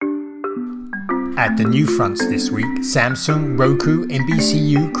At the new fronts this week, Samsung, Roku,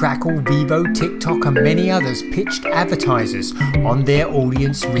 NBCU, Crackle, Vivo, TikTok and many others pitched advertisers on their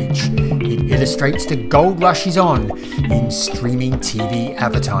audience reach. It illustrates the gold rush is on in streaming TV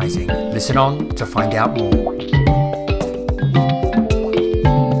advertising. Listen on to find out more.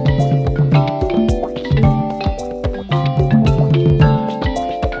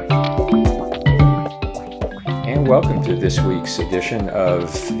 Welcome to this week's edition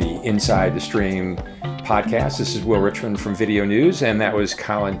of the Inside the Stream podcast. This is Will Richmond from Video News, and that was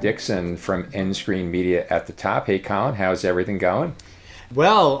Colin Dixon from Endscreen Media at the top. Hey, Colin, how's everything going?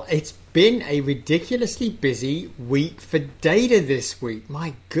 Well, it's been a ridiculously busy week for data this week.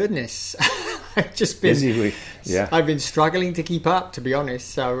 My goodness. I've just been busy week. Yeah. I've been struggling to keep up, to be honest.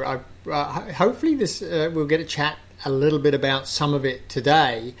 So hopefully we'll get a chat a little bit about some of it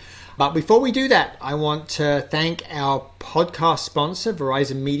today. But before we do that, I want to thank our podcast sponsor,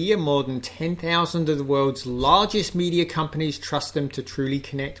 Verizon Media. More than 10,000 of the world's largest media companies trust them to truly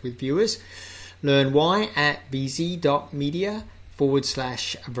connect with viewers. Learn why at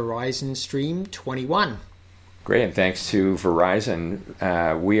vz.media/Verizon Stream 21. Great, and thanks to Verizon.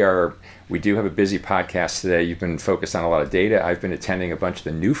 We do have a busy podcast today. You've been focused on a lot of data. I've been attending a bunch of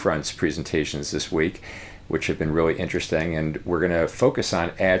the NewFronts presentations this week, which have been really interesting, and we're going to focus on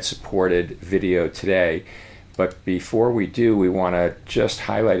ad-supported video today. But before we do, we want to just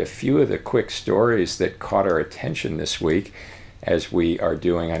highlight a few of the quick stories that caught our attention this week as we are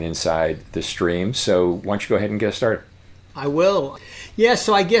doing on Inside the Stream. So why don't you go ahead and get us started? I will. Yeah,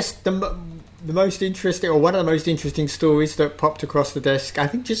 so I guess the most interesting, or one of the most interesting stories that popped across the desk, I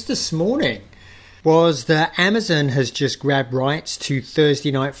think just this morning, was that Amazon has just grabbed rights to Thursday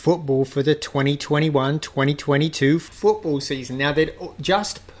Night Football for the 2021-2022 football season. Now, they'd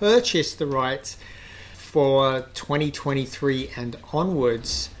just purchased the rights for 2023 and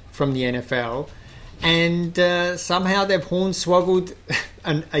onwards from the NFL, and somehow they've hornswoggled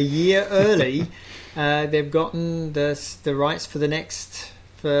a year early. They've gotten the rights for the next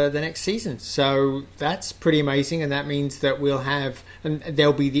season. So that's pretty amazing, and that means that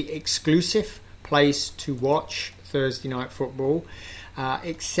there'll be the exclusive place to watch Thursday Night Football,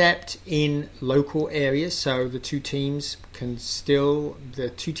 except in local areas. So the two teams games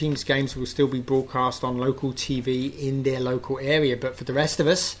will still be broadcast on local TV in their local area. But for the rest of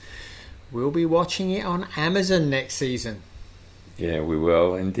us, we'll be watching it on Amazon next season. Yeah, we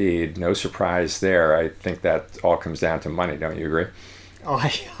will indeed. No surprise there. I think that all comes down to money. Don't you agree? I'm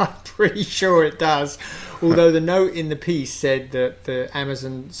pretty sure it does. Although the note in the piece said that the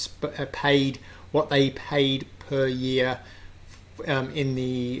Amazon paid what they paid per year in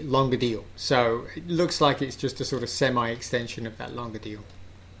the longer deal. So it looks like it's just a sort of semi-extension of that longer deal.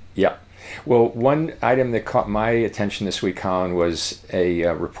 Yeah. Well, one item that caught my attention this week, Colin, was a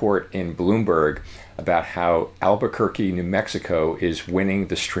report in Bloomberg about how Albuquerque, New Mexico is winning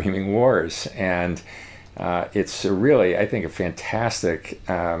the streaming wars. And it's I think, a fantastic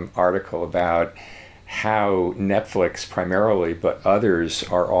article about how Netflix primarily, but others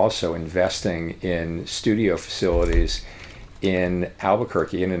are also investing in studio facilities in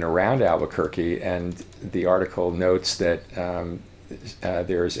Albuquerque, in and around Albuquerque. And the article notes that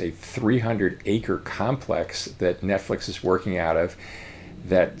there's a 300-acre complex that Netflix is working out of,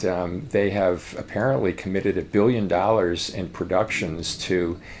 that they have apparently committed $1 billion in productions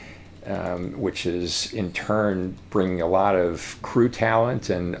to, which is in turn bringing a lot of crew talent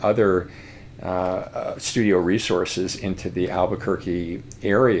and other studio resources into the Albuquerque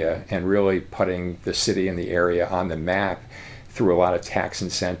area, and really putting the city and the area on the map through a lot of tax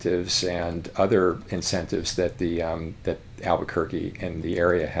incentives and other incentives that that Albuquerque and the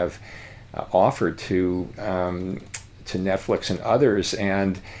area have offered to Netflix and others.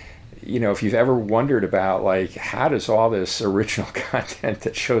 And if you've ever wondered about how does all this original content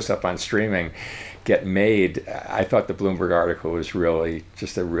that shows up on streaming get made, I thought the Bloomberg article was really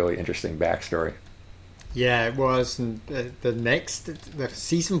just a really interesting backstory. Yeah, it was. And the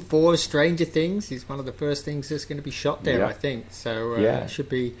season 4 of Stranger Things is one of the first things that's going to be shot there, I think. So it should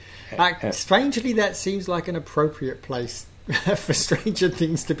be. Strangely, that seems like an appropriate place for Stranger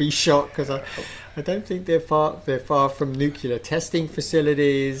Things to be shot, because I don't think they're far from nuclear testing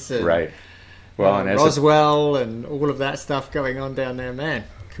facilities. And, right. Well, and Roswell and all of that stuff going on down there, man.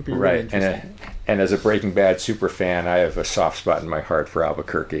 Could be really interesting. And as a Breaking Bad super fan, I have a soft spot in my heart for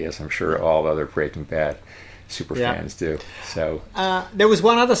Albuquerque, as I'm sure all other Breaking Bad super fans do. So there was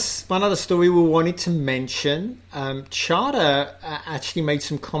one other story we wanted to mention. Charter actually made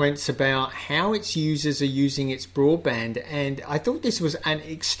some comments about how its users are using its broadband, and I thought this was an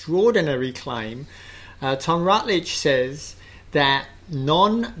extraordinary claim. Tom Rutledge says that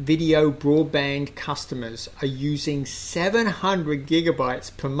non-video broadband customers are using 700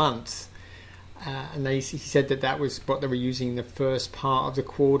 gigabytes per month. And he said that was what they were using in the first part of the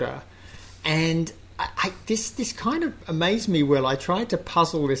quarter. And this kind of amazed me, Will. I tried to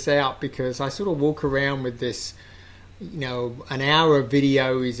puzzle this out because I sort of walk around with this, an hour of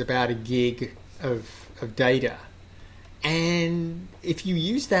video is about a gig of data. And if you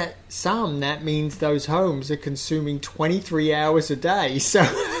use that sum, that means those homes are consuming 23 hours a day. So,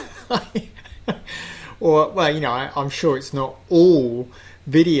 I'm sure it's not all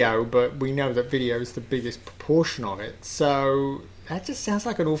video, but we know that video is the biggest proportion of it. So that just sounds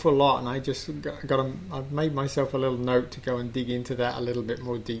like an awful lot. And I've made myself a little note to go and dig into that a little bit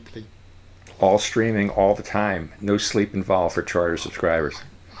more deeply. All streaming all the time. No sleep involved for Charter subscribers.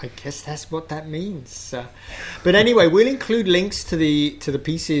 I guess that's what that means. But anyway, we'll include links to the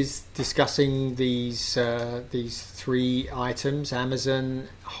pieces discussing these three items: Amazon,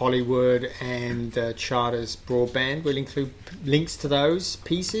 Hollywood, and Charter's broadband. We'll include links to those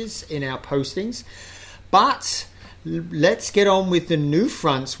pieces in our postings. But let's get on with the new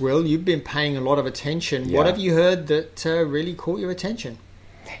fronts, Will. You've been paying a lot of attention. Yeah. What have you heard that really caught your attention?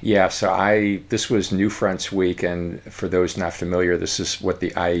 Yeah, so this was New Fronts Week, and for those not familiar, this is what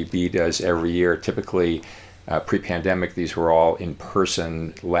the IAB does every year. Typically, pre-pandemic, these were all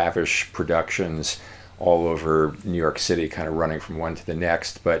in-person, lavish productions all over New York City, kind of running from one to the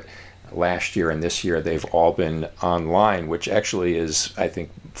next. But last year and this year, they've all been online, which actually is, I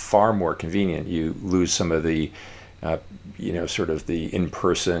think, far more convenient. You lose some of the sort of the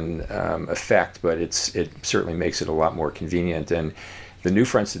in-person effect, but it certainly makes it a lot more convenient. And the New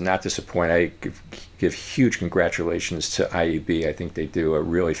Fronts did not disappoint. I give huge congratulations to IAB. I think they do a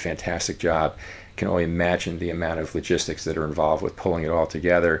really fantastic job. Can only imagine the amount of logistics that are involved with pulling it all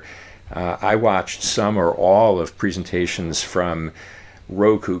together. I watched some or all of presentations from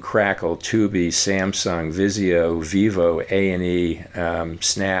Roku, Crackle, Tubi, Samsung, Vizio, Vivo, A&E,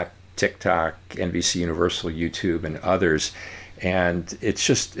 Snap, TikTok, NBC Universal, YouTube, and others. And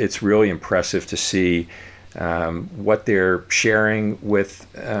it's really impressive to see what they're sharing with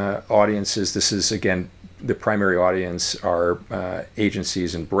audiences. This is, again, the primary audience are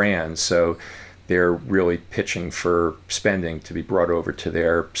agencies and brands, so they're really pitching for spending to be brought over to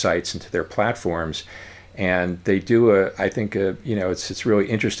their sites and to their platforms. And they do it's really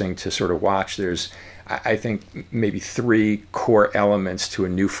interesting to sort of watch. There's, I think, maybe three core elements to a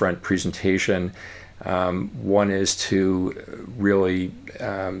New Front presentation. One is to really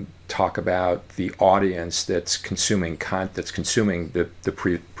talk about the audience that's consuming the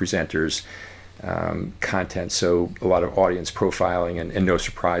presenters' content. So a lot of audience profiling, and no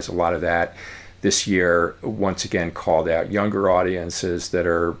surprise, a lot of that this year once again called out younger audiences that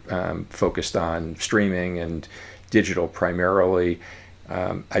are focused on streaming and digital primarily.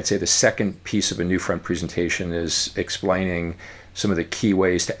 I'd say the second piece of a New Front presentation is explaining some of the key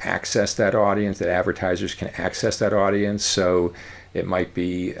ways to access that audience, that advertisers can access that audience. So it might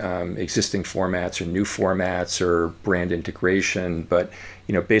be existing formats or new formats or brand integration, but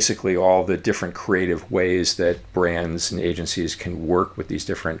basically all the different creative ways that brands and agencies can work with these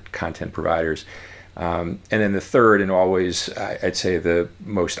different content providers. And then the third, and always I'd say the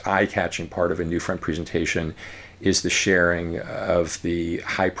most eye-catching part of a New Front presentation, is the sharing of the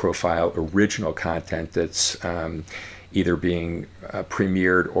high-profile original content that's either being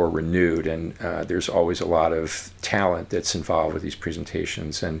premiered or renewed. And there's always a lot of talent that's involved with these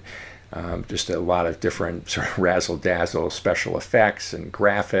presentations, and just a lot of different sort of razzle-dazzle special effects and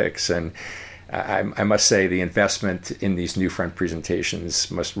graphics. And I must say the investment in these New Front presentations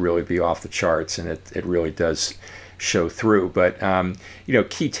must really be off the charts, and it really does show through. But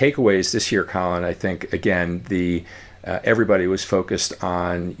key takeaways this year, Colin, I think, again, everybody was focused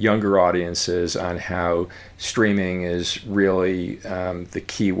on younger audiences, on how streaming is really the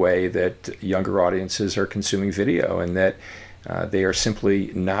key way that younger audiences are consuming video, and that they are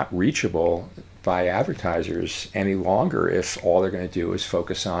simply not reachable by advertisers any longer if all they're going to do is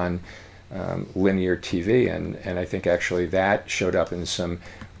focus on linear TV. And I think actually that showed up in some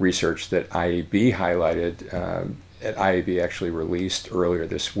research that IAB highlighted. IAB actually released earlier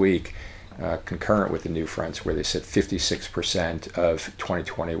this week, concurrent with the New Fronts, where they said 56% of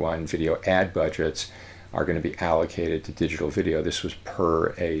 2021 video ad budgets are going to be allocated to digital video. This was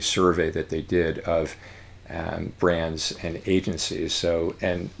per a survey that they did of brands and agencies. So,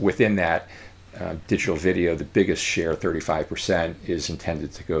 and within that, digital video, the biggest share, 35%, is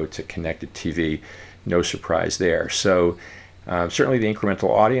intended to go to connected TV. No surprise there. So certainly the incremental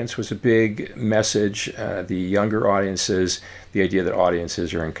audience was a big message. The younger audiences, the idea that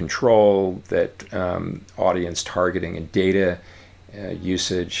audiences are in control, that audience targeting and data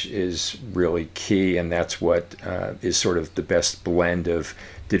usage is really key, and that's what is sort of the best blend of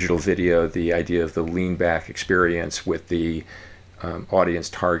digital video, the idea of the lean back experience with the audience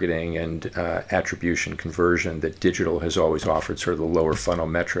targeting and attribution conversion that digital has always offered, sort of the lower funnel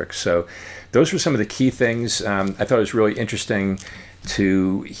metrics. So those were some of the key things. I thought it was really interesting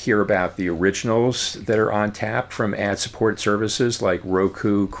to hear about the originals that are on tap from ad-supported services like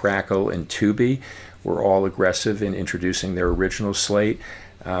Roku, Crackle, and Tubi. Were all aggressive in introducing their original slate.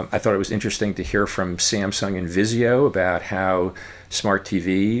 I thought it was interesting to hear from Samsung and Vizio about how smart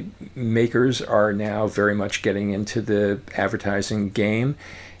TV makers are now very much getting into the advertising game.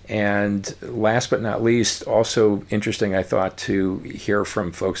 And last but not least, also interesting, I thought, to hear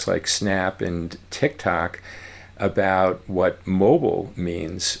from folks like Snap and TikTok about what mobile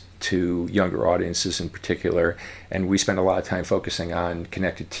means to younger audiences in particular. And we spend a lot of time focusing on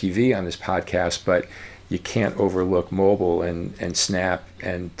connected TV on this podcast, but you can't overlook mobile, and Snap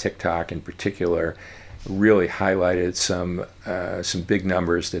and TikTok in particular really highlighted some big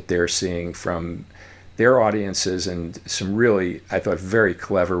numbers that they're seeing from their audiences, and some really, I thought, very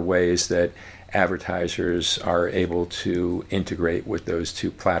clever ways that advertisers are able to integrate with those two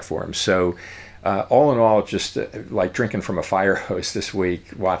platforms. So all in all, just like drinking from a fire hose this week,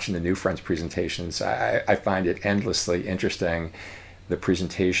 watching the NewFronts presentations, I find it endlessly interesting, the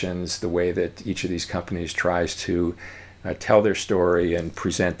presentations, the way that each of these companies tries to tell their story and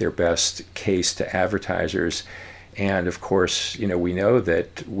present their best case to advertisers. And of course, we know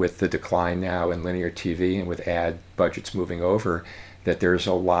that with the decline now in linear TV and with ad budgets moving over, that there's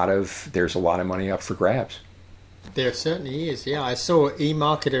a lot of money up for grabs. There certainly is. Yeah, I saw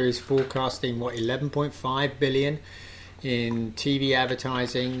eMarketer is forecasting 11.5 billion in TV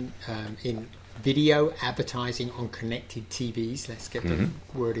advertising, in video advertising on connected TVs. Let's get the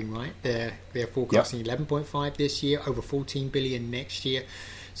wording right. They're forecasting 11.5 this year, over 14 billion next year.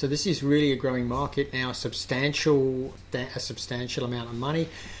 So this is really a growing market now, a substantial amount of money.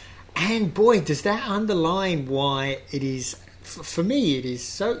 And boy, does that underline why it is, for me, it is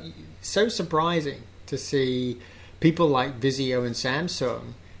so surprising to see people like Vizio and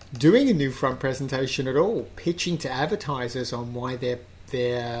Samsung doing a NewFront presentation at all, pitching to advertisers on why they're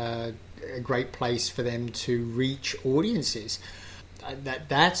a great place for them to reach audiences.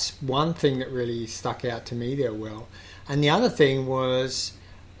 That's one thing that really stuck out to me there, Will. And the other thing was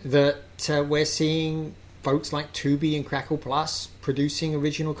that we're seeing folks like Tubi and Crackle Plus producing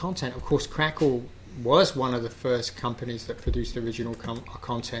original content. Of course, Crackle was one of the first companies that produced original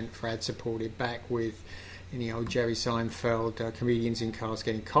content for ad-supported, back with old Jerry Seinfeld, Comedians in Cars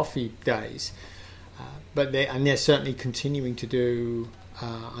Getting Coffee days. But they're certainly continuing to do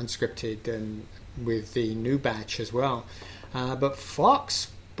unscripted, and with the new batch as well. But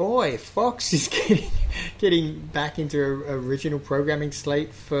Fox is getting back into original programming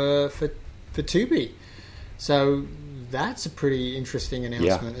slate for Tubi. So that's a pretty interesting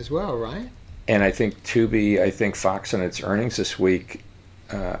announcement as well, right? And I think Fox on its earnings this week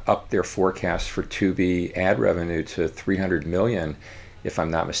upped their forecast for Tubi ad revenue to $300 million, if I'm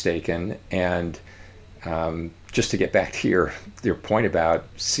not mistaken. And just to get back to your point about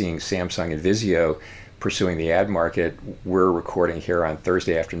seeing Samsung and Vizio pursuing the ad market, we're recording here on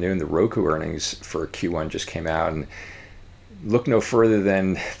Thursday afternoon. The Roku earnings for Q1 just came out, and look no further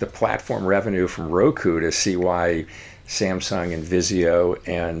than the platform revenue from Roku to see why Samsung and Vizio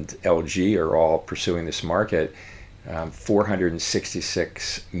and LG are all pursuing this market.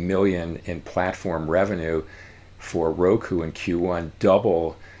 $466 million in platform revenue for Roku in Q1,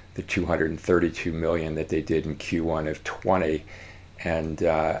 double the $232 million that they did in Q1 of 20. And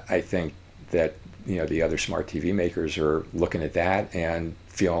I think that the other smart TV makers are looking at that and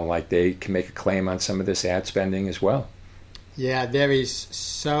feeling like they can make a claim on some of this ad spending as well. Yeah, there is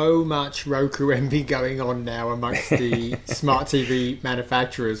so much Roku envy going on now amongst the smart TV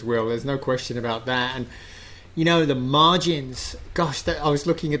manufacturers, Will. There's no question about that. And the margins, I was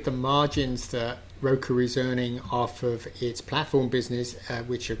looking at the margins that Roku is earning off of its platform business,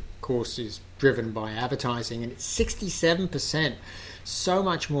 which of course is driven by advertising, and it's 67%, so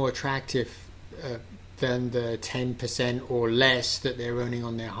much more attractive than the 10% or less that they're earning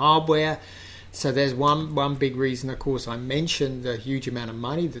on their hardware. So there's one big reason. Of course, I mentioned the huge amount of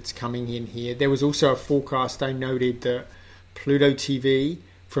money that's coming in here. There was also a forecast I noted that Pluto TV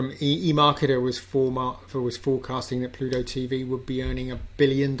from eMarketer was forecasting that Pluto TV would be earning $1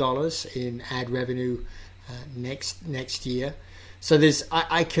 billion in ad revenue next year. So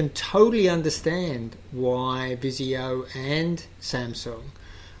I can totally understand why Vizio and Samsung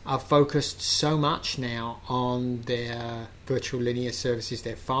are focused so much now on their virtual linear services,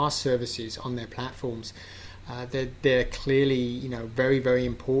 their FAST services on their platforms. they're clearly, very, very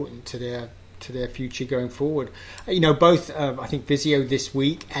important to their future going forward. Both I think Vizio this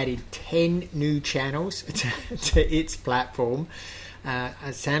week added 10 new channels to its platform.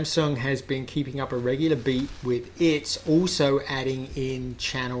 Samsung has been keeping up a regular beat with its also adding in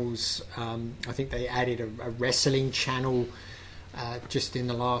channels. I think they added a wrestling channel just in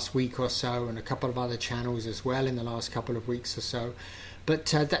the last week or so, and a couple of other channels as well in the last couple of weeks or so.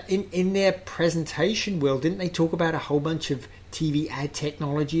 But in their presentation, Will, didn't they talk about a whole bunch of TV ad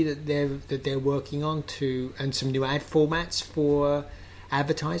technology that they're working on and some new ad formats for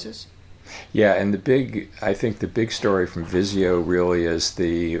advertisers? Yeah, and I think the big story from Vizio really is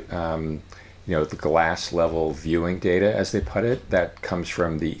the glass level viewing data, as they put it, that comes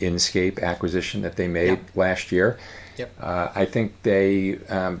from the Inscape acquisition that they made last year. Yep. I think they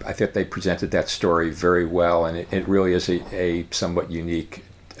presented that story very well, and it really is a somewhat unique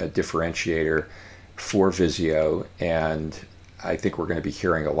differentiator for Vizio, and I think we're going to be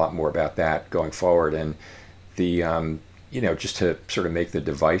hearing a lot more about that going forward. And the just to sort of make the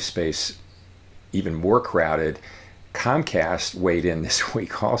device space even more crowded, Comcast weighed in this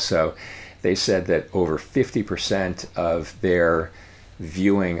week also. They said that over 50% of their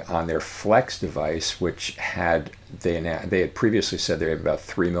viewing on their Flex device, which they had previously said they had about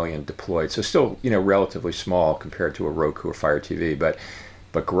 3 million deployed, so still relatively small compared to a Roku or Fire TV, but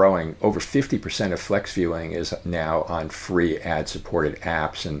growing. Over 50% of Flex viewing is now on free ad-supported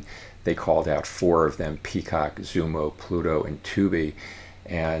apps, and they called out 4 of them: Peacock, Xumo, Pluto, and Tubi.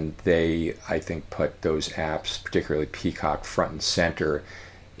 And they, I think, put those apps, particularly Peacock, front and center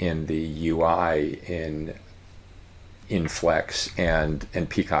in the UI in Flex. And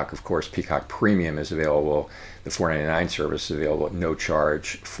Peacock, of course, Peacock Premium is available. The $4.99 service is available at no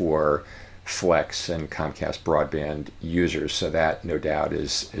charge for Flex and Comcast broadband users. So that, no doubt,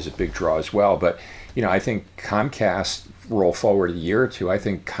 is a big draw as well. But, I think Comcast, roll forward a year or two, I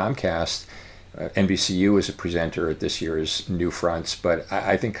think Comcast, NBCU is a presenter at this year's New Fronts, but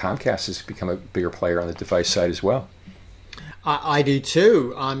I think Comcast has become a bigger player on the device side as well. I do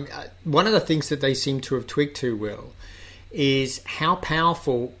too. One of the things that they seem to have twigged to, Will, is how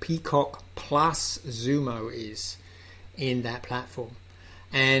powerful Peacock plus Xumo is in that platform.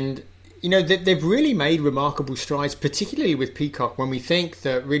 And, they've really made remarkable strides, particularly with Peacock, when we think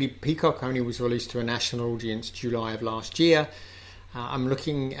that really Peacock only was released to a national audience July of last year. I'm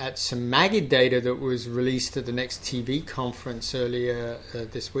looking at some Magid data that was released at the Next TV conference earlier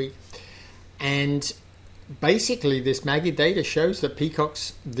this week. And basically, this Magid data shows that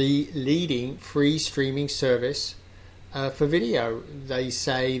Peacock's the leading free streaming service for video. They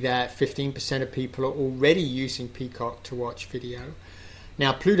say that 15% of people are already using Peacock to watch video.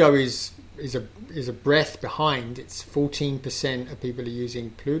 Now, Pluto is a breath behind. It's 14% of people are using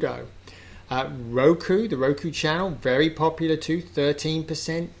Pluto. Roku, the Roku channel, very popular too, 13%.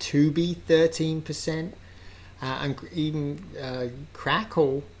 Tubi, 13%. And even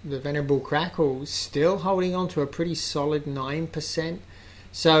Crackle, the venerable Crackle, still holding on to a pretty solid 9%.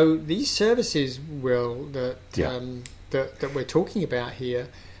 So these services, Will, that we're talking about here,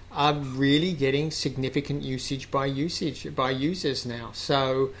 are really getting significant usage by users now.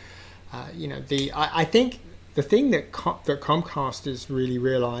 So, I think the thing that Comcast has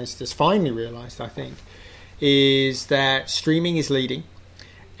finally realized, I think, is that streaming is leading,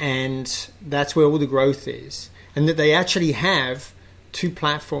 and that's where all the growth is, and that they actually have 2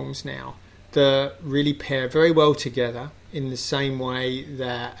 platforms now that really pair very well together in the same way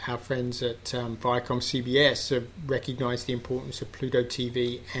that our friends at Viacom CBS have recognized the importance of Pluto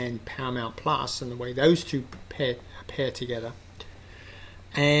TV and Paramount Plus, and the way those 2 pair together.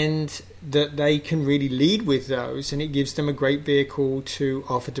 And that they can really lead with those, and it gives them a great vehicle to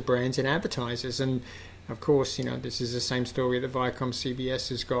offer to brands and advertisers. And of course, this is the same story that Viacom CBS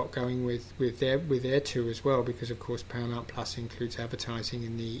has got going with their 2 as well, because of course Paramount Plus includes advertising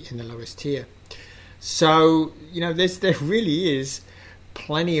in the lowest tier. So there really is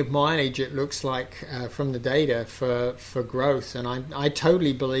plenty of mileage, it looks like, from the data for growth. And I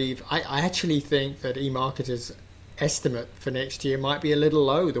totally believe, I actually think that eMarketer's estimate for next year might be a little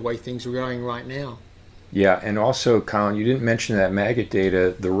low, the way things are going right now. Yeah, and also, Colin, you didn't mention that Magid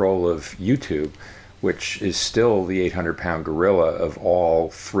data, the role of YouTube, which is still the 800-pound gorilla of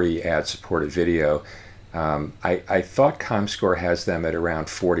all free ad-supported video. I thought ComScore has them at around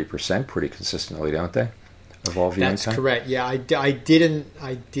 40% pretty consistently, don't they? Of all viewing time? That's correct. Yeah, I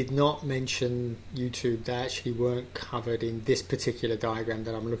did not mention YouTube. They actually weren't covered in this particular diagram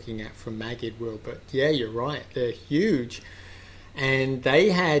that I'm looking at from Magid, Will. But yeah, you're right. They're huge. And they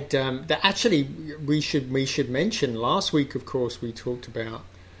had actually, we should mention, last week, of course, we talked about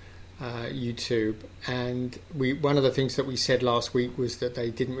YouTube. And one of the things that we said last week was that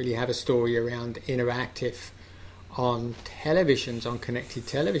they didn't really have a story around interactive on televisions, on connected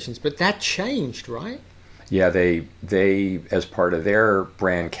televisions. But that changed, right? Yeah, they as part of their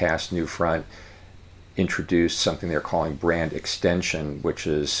Brandcast Newfront, introduced something they're calling brand extension, which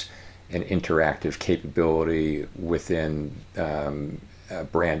is an interactive capability within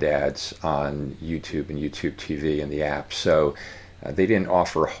brand ads on YouTube and YouTube TV and the app. So they didn't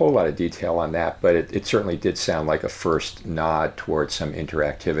offer a whole lot of detail on that, but it certainly did sound like a first nod towards some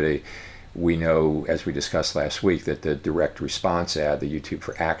interactivity. We know, as we discussed last week, that the direct response ad, the YouTube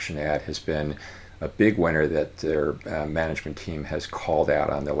for Action ad, has been a big winner that their management team has called out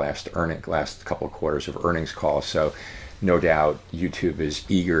on the last couple of quarters of earnings calls. So no doubt YouTube is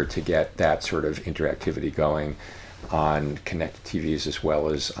eager to get that sort of interactivity going on connected TVs as well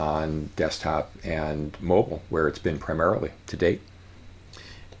as on desktop and mobile, where it's been primarily to date.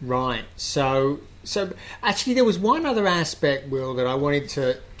 Right. So actually there was one other aspect, Will, that I wanted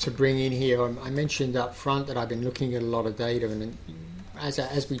to bring in here. I mentioned up front that I've been looking at a lot of data, and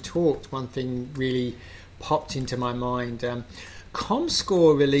as we talked, one thing really popped into my mind.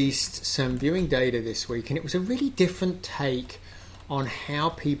 Comscore released some viewing data this week, and it was a really different take on how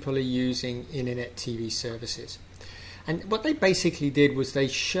people are using internet TV services. And what they basically did was they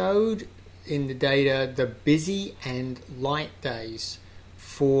showed in the data the busy and light days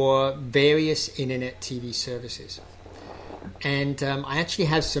for various internet TV services. And I actually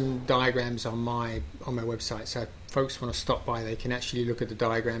have some diagrams on my website, so if folks want to stop by, they can actually look at the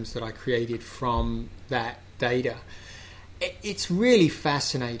diagrams that I created from that data. It's really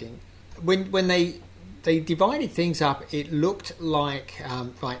fascinating. When they divided things up, it looked like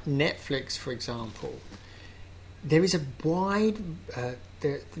Netflix, for example. There is a wide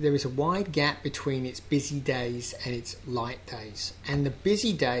gap between its busy days and its light days, and the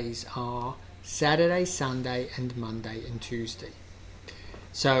busy days are Saturday, Sunday, and Monday and Tuesday.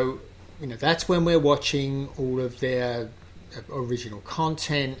 So, that's when we're watching all of their original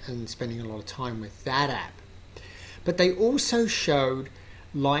content and spending a lot of time with that app. But they also showed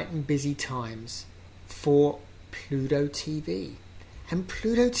light and busy times for Pluto TV. And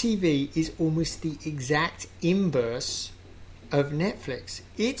Pluto TV is almost the exact inverse of Netflix.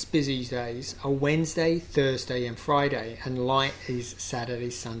 Its busy days are Wednesday, Thursday, and Friday, and light is Saturday,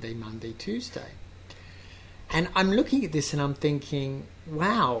 Sunday, Monday, Tuesday. And I'm looking at this and I'm thinking,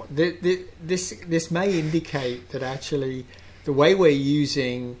 wow, this may indicate that actually the way we're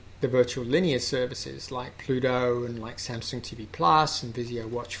using the virtual linear services like Pluto and like Samsung TV Plus and Vizio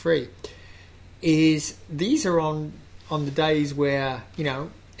Watch Free is these are on the days where,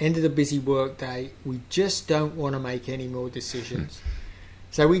 end of the busy work day, we just don't want to make any more decisions.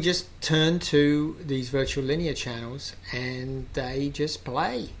 So we just turn to these virtual linear channels and they just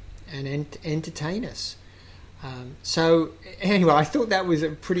play and entertain us. So anyway, I thought that was a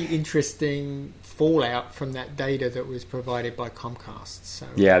pretty interesting fallout from that data that was provided by Comcast. So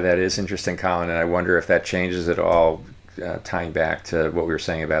yeah, that is interesting, Colin, and I wonder if that changes at all, tying back to what we were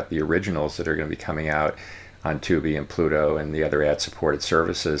saying about the originals that are going to be coming out on Tubi and Pluto and the other ad-supported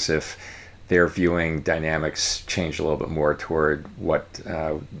services, if their viewing dynamics change a little bit more toward what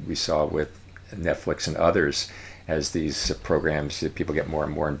we saw with Netflix and others, as these programs, people get more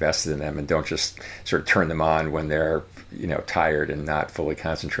and more invested in them and don't just sort of turn them on when they're tired and not fully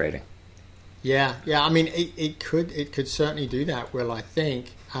concentrating. Yeah. I mean, it could certainly do that, Will, I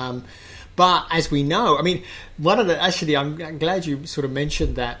think. But as we know, I mean, I'm glad you sort of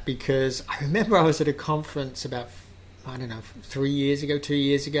mentioned that, because I remember I was at a conference about, 2 years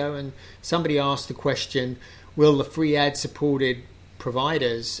ago, and somebody asked the question, will the free ad-supported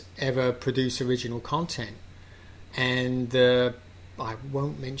providers ever produce original content? And I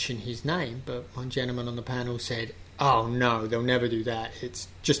won't mention his name, but one gentleman on the panel said, oh no, they'll never do that. It's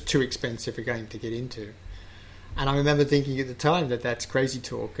just too expensive a game to get into. And I remember thinking at the time that that's crazy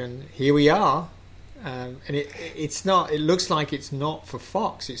talk, and here we are. And it's not. It looks like it's not for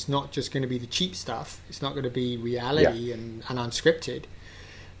Fox. It's not just going to be the cheap stuff. It's not going to be reality and unscripted.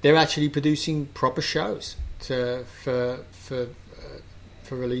 They're actually producing proper shows for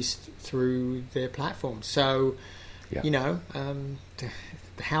release through their platform. So,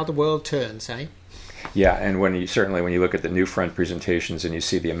 how the world turns, eh? Yeah, and when you look at the Newfront presentations and you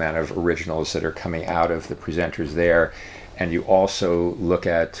see the amount of originals that are coming out of the presenters there, and you also look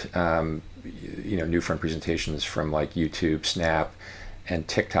at Newfront presentations from like YouTube, Snap, and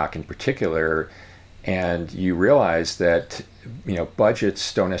TikTok in particular, and you realize that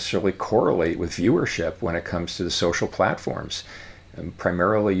budgets don't necessarily correlate with viewership when it comes to the social platforms.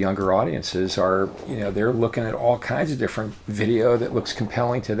 primarily younger audiences are, they're looking at all kinds of different video that looks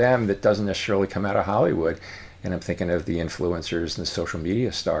compelling to them that doesn't necessarily come out of Hollywood. And I'm thinking of the influencers and the social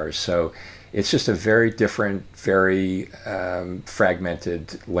media stars. So it's just a very different, very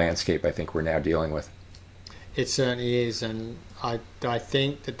fragmented landscape I think we're now dealing with. It certainly is, and I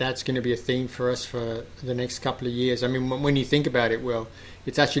think that's going to be a theme for us for the next couple of years. I mean, when you think about it, Will,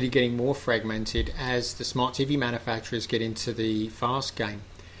 it's actually getting more fragmented as the smart TV manufacturers get into the fast game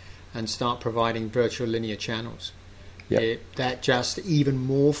and start providing virtual linear channels. Yep. That just even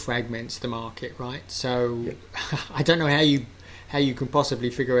more fragments the market, right? So Yep. I don't know how you can possibly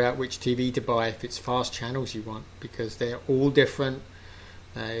figure out which TV to buy if it's fast channels you want, because they're all different.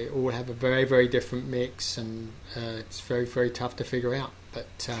 They all have a very, very different mix, and it's very, very tough to figure out.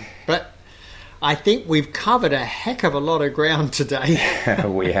 But I think we've covered a heck of a lot of ground today.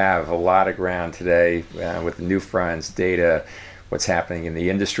 We have a lot of ground today with new fronts, data, what's happening in the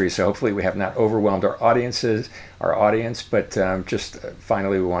industry. So hopefully we have not overwhelmed our audience. But just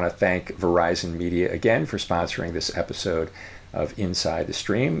finally, we want to thank Verizon Media again for sponsoring this episode of Inside the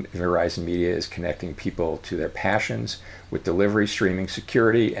Stream. Verizon Media is connecting people to their passions with delivery, streaming,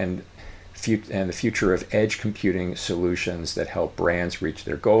 security, and the future of edge computing solutions that help brands reach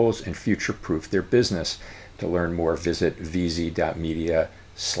their goals and future-proof their business. To learn more, visit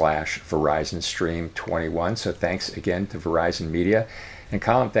vz.media/Verizon Stream 21. So thanks again to Verizon Media. And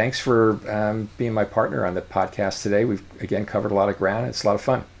Colin, thanks for being my partner on the podcast today. We've, again, covered a lot of ground. It's a lot of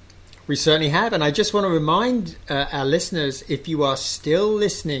fun. We certainly have, and I just want to remind our listeners, if you are still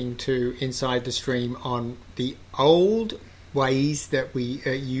listening to Inside the Stream on the old ways that we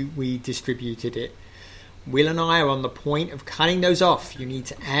distributed it, Will and I are on the point of cutting those off. You need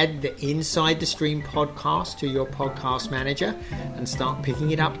to add the Inside the Stream podcast to your podcast manager and start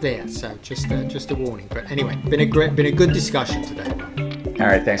picking it up there. So just a warning. But anyway, been a good discussion today. All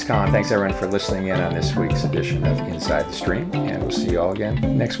right, thanks, Colin. Thanks, everyone, for listening in on this week's edition of Inside the Stream, and we'll see you all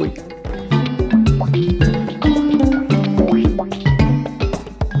again next week.